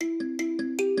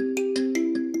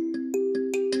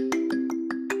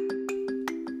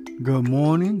Good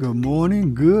morning, and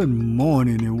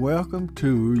welcome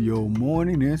to your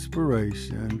morning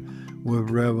inspiration with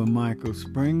Reverend Michael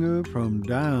Springer from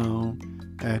Down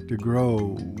at the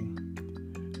Grove.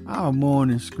 Our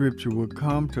morning scripture will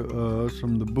come to us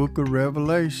from the book of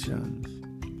Revelations,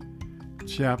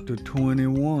 chapter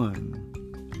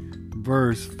 21,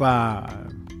 verse 5.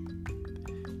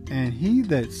 And he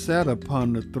that sat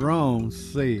upon the throne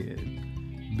said,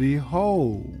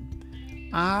 Behold,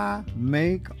 I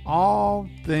make all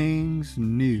things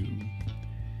new.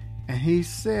 And he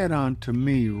said unto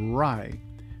me, Write,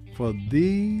 for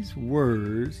these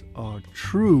words are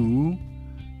true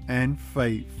and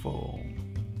faithful.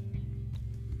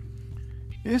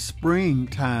 It's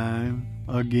springtime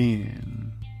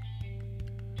again.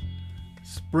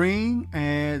 Spring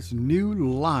adds new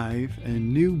life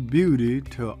and new beauty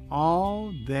to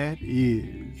all that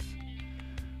is.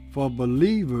 For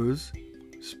believers,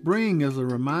 spring is a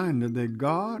reminder that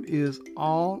God is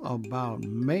all about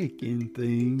making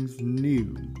things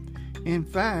new. In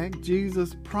fact,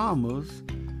 Jesus promised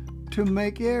to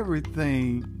make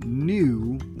everything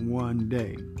new one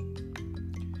day.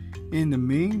 In the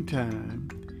meantime,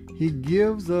 He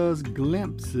gives us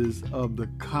glimpses of the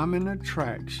coming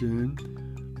attraction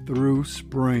through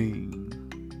spring.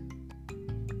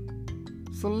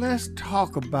 So let's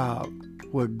talk about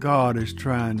what God is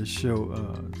trying to show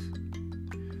us.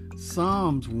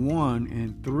 Psalms 1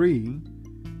 and 3,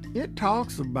 it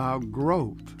talks about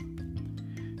growth.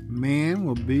 Man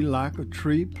will be like a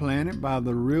tree planted by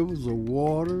the rivers of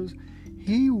waters.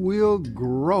 He will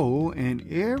grow, and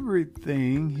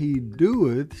everything he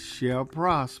doeth shall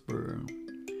prosper.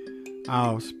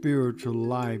 Our spiritual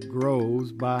life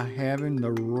grows by having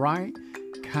the right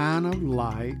kind of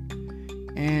light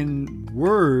and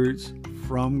words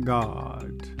from God.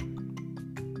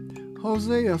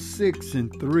 Hosea 6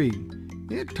 and 3,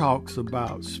 it talks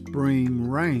about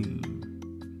spring rain.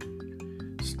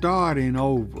 Starting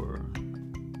over.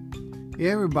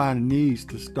 Everybody needs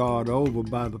to start over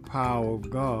by the power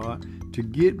of God to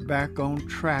get back on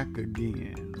track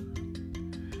again.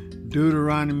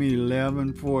 Deuteronomy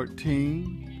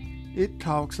 11:14, it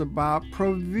talks about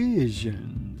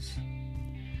provisions.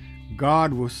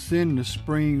 God will send the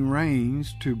spring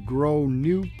rains to grow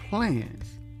new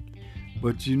plants.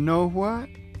 But you know what?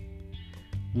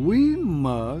 We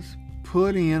must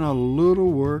put in a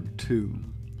little work too.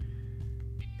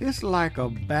 It's like a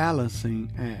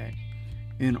balancing act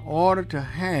in order to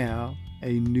have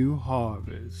a new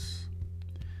harvest.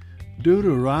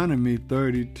 Deuteronomy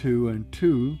 32 and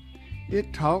 2,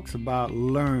 it talks about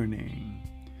learning.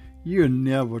 You're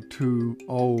never too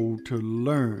old to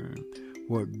learn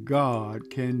what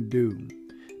God can do.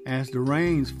 As the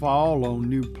rains fall on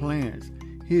new plants,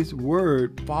 His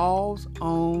word falls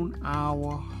on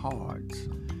our hearts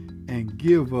and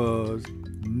give us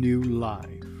new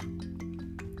life.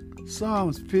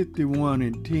 Psalms 51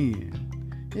 and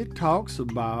 10, it talks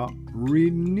about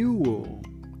renewal.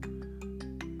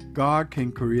 God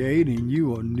can create in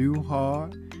you a new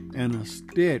heart and a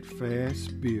steadfast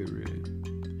spirit.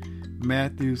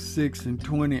 Matthew 6 and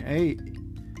 28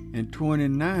 and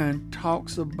 29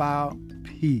 talks about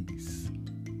peace.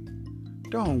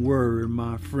 Don't worry,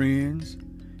 my friends.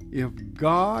 If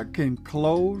God can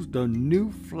close the new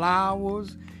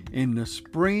flowers in the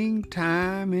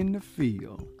springtime in the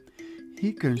field,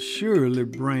 He can surely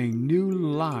bring new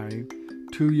life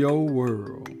to your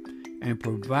world and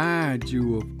provide you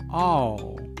with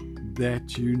all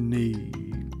that you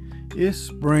need. It's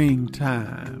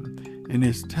springtime, and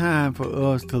it's time for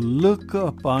us to look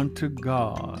up unto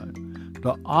God,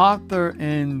 the author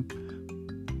and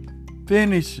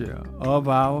finisher of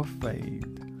our faith,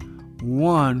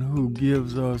 one who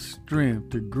gives us strength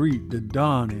to greet the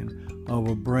dawning of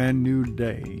a brand new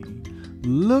day.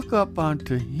 Look up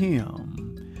unto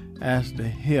Him as the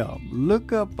help.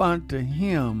 Look up unto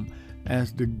Him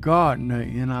as the gardener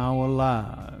in our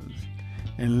lives,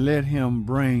 and let Him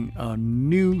bring a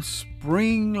new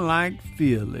spring-like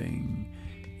feeling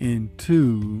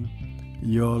into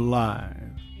your life.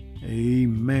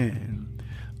 Amen.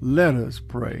 Let us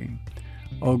pray.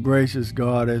 Oh, gracious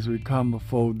God, as we come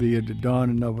before Thee at the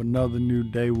dawning of another new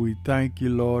day, we thank You,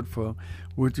 Lord, for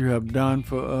what You have done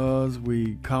for us.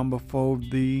 We come before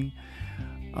Thee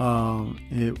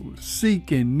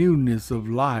seeking newness of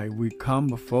life. We come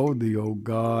before Thee, O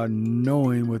God,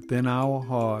 knowing within our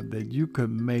heart that You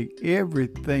could make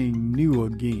everything new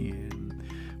again.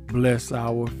 Bless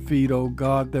our feet, O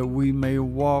God, that we may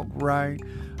walk right,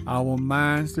 our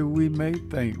minds that we may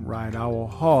think right, our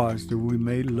hearts that we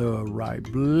may love right.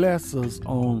 Bless us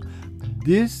on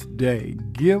this day.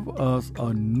 Give us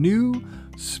a new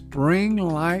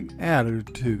spring-like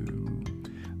attitude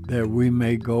that we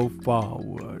may go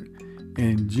forward.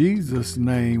 In Jesus'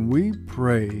 name we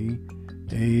pray,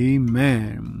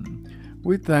 amen.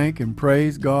 We thank and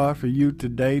praise God for you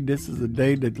today. This is a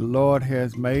day that the Lord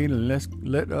has made, and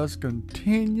let us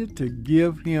continue to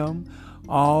give him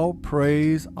all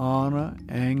praise, honor,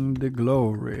 and the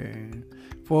glory.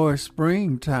 For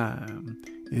springtime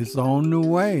is on the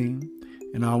way,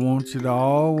 and I want you to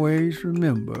always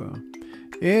remember,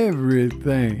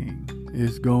 everything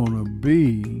is going to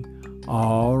be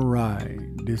all right.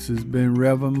 This has been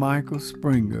Reverend Michael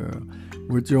Springer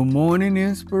with your morning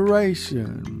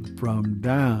inspiration from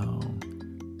down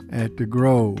at the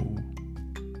Grove.